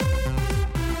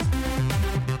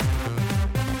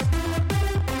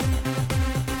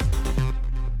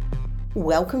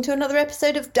Welcome to another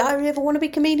episode of Diary of a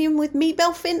Wannabe Comedian with me,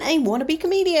 Belle, a wannabe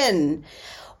comedian.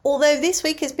 Although this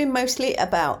week has been mostly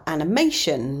about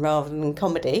animation rather than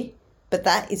comedy, but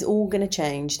that is all going to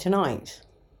change tonight.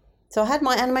 So I had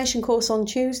my animation course on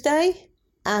Tuesday,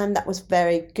 and that was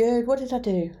very good. What did I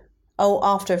do? Oh,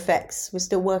 After Effects. We're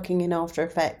still working in After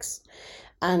Effects,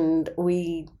 and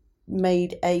we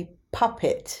made a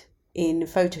puppet in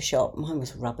Photoshop. Mine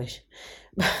was rubbish.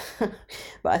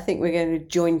 But I think we're going to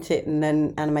joint it and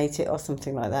then animate it or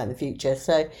something like that in the future.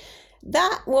 So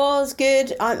that was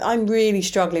good. I'm really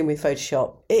struggling with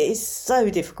Photoshop. It is so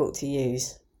difficult to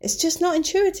use. It's just not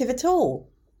intuitive at all.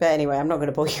 But anyway, I'm not going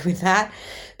to bore you with that.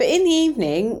 But in the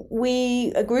evening,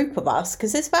 a group of us,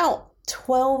 because there's about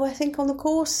 12, I think, on the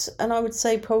course, and I would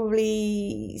say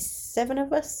probably 7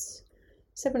 of us,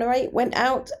 7 or 8, went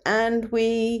out and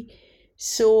we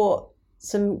saw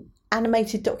some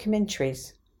animated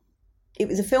documentaries. It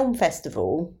was a film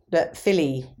festival that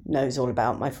Philly knows all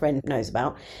about, my friend knows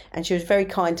about, and she was very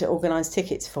kind to organise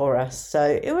tickets for us.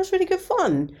 So it was really good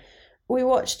fun. We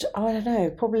watched, I don't know,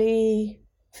 probably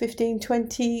 15,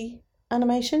 20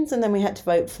 animations, and then we had to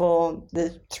vote for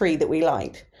the 3 that we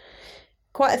liked.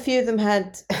 Quite a few of them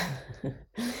had,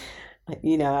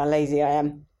 you know how lazy I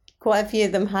am, quite a few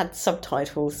of them had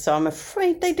subtitles, so I'm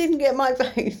afraid they didn't get my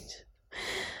vote.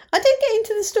 I did get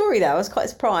into the story though, I was quite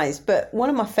surprised, but one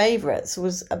of my favourites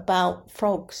was about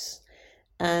frogs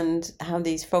and how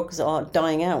these frogs are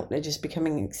dying out. They're just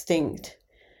becoming extinct,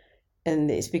 and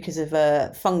it's because of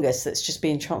a fungus that's just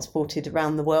being transported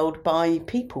around the world by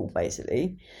people,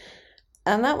 basically.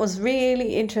 And that was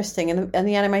really interesting, and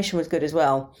the animation was good as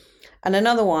well. And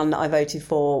another one that I voted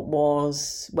for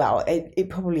was, well, it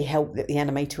probably helped that the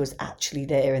animator was actually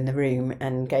there in the room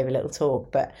and gave a little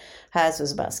talk, but hers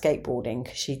was about skateboarding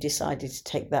because she decided to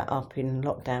take that up in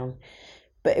lockdown.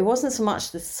 But it wasn't so much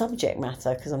the subject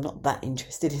matter, because I'm not that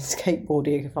interested in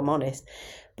skateboarding, if I'm honest.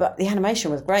 But the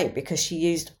animation was great because she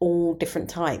used all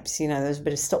different types. You know, there was a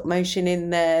bit of stop motion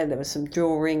in there was some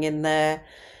drawing in there,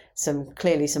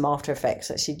 clearly some After Effects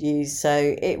that she'd used.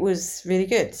 So it was really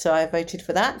good. So I voted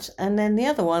for that. And then the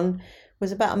other one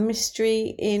was about a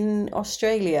mystery in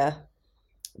Australia,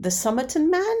 the Somerton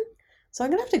Man. So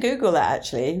I'm going to have to Google that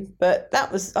actually. But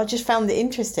I just found it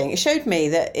interesting. It showed me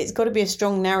that it's got to be a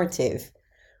strong narrative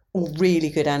or really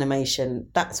good animation.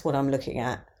 That's what I'm looking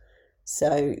at.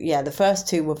 So yeah, the first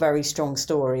 2 were very strong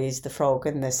stories, the frog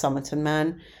and the Somerton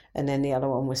Man. And then the other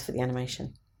one was for the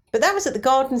animation. But that was at the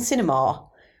Gardencinema,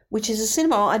 which is a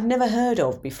cinema I'd never heard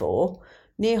of before,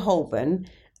 near Holborn,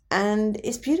 and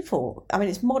it's beautiful. I mean,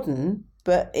 it's modern,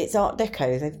 but it's Art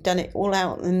Deco. They've done it all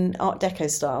out in Art Deco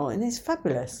style, and it's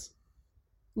fabulous.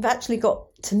 We've actually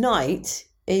got, tonight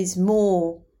is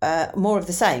more of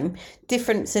the same,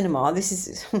 different cinema. This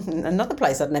is another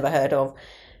place I'd never heard of.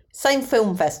 Same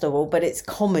film festival, but it's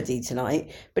comedy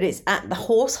tonight, but it's at the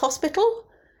Horse Hospital.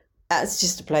 That's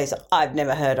just a place I've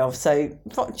never heard of. So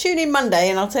tune in Monday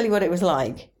and I'll tell you what it was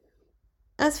like.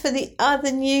 As for the other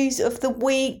news of the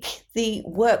week, the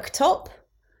worktop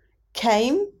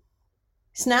came,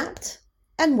 snapped,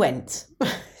 and went.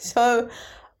 So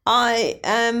I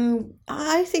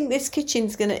think this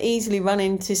kitchen's going to easily run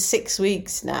into 6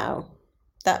 weeks now.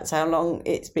 That's how long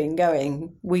it's been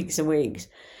going, weeks and weeks.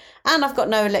 And I've got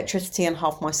no electricity in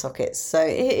half my sockets, so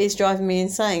it is driving me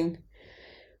insane.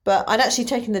 But I'd actually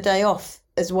taken the day off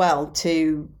as well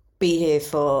to be here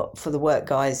for the work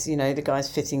guys, you know, the guys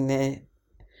fitting the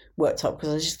worktop,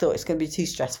 because I just thought it's going to be too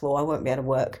stressful. I won't be able to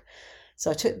work.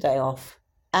 So I took the day off,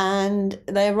 and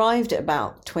they arrived at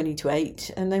about 20 to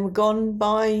 8 and they were gone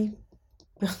by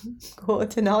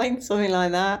 9:15, something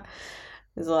like that.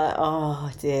 It was like,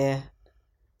 oh dear.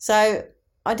 So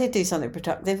I did do something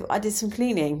productive. I did some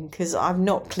cleaning, because I've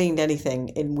not cleaned anything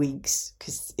in weeks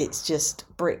because it's just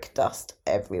brick dust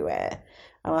everywhere.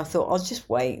 And I thought I'll just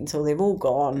wait until they've all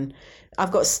gone. I've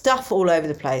got stuff all over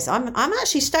the place. I'm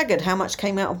actually staggered how much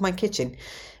came out of my kitchen,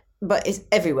 but it's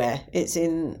everywhere. It's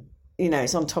in, you know,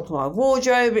 it's on top of my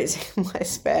wardrobe. It's in my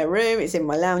spare room. It's in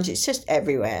my lounge. It's just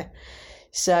everywhere.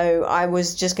 So I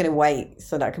was just going to wait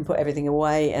so that I can put everything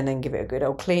away and then give it a good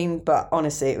old clean. But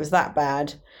honestly, it was that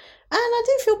bad. And I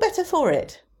do feel better for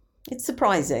it. It's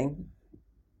surprising.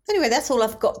 Anyway, that's all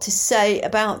I've got to say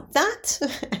about that.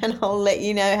 And I'll let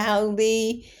you know how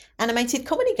the animated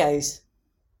comedy goes.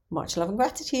 Much love and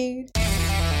gratitude.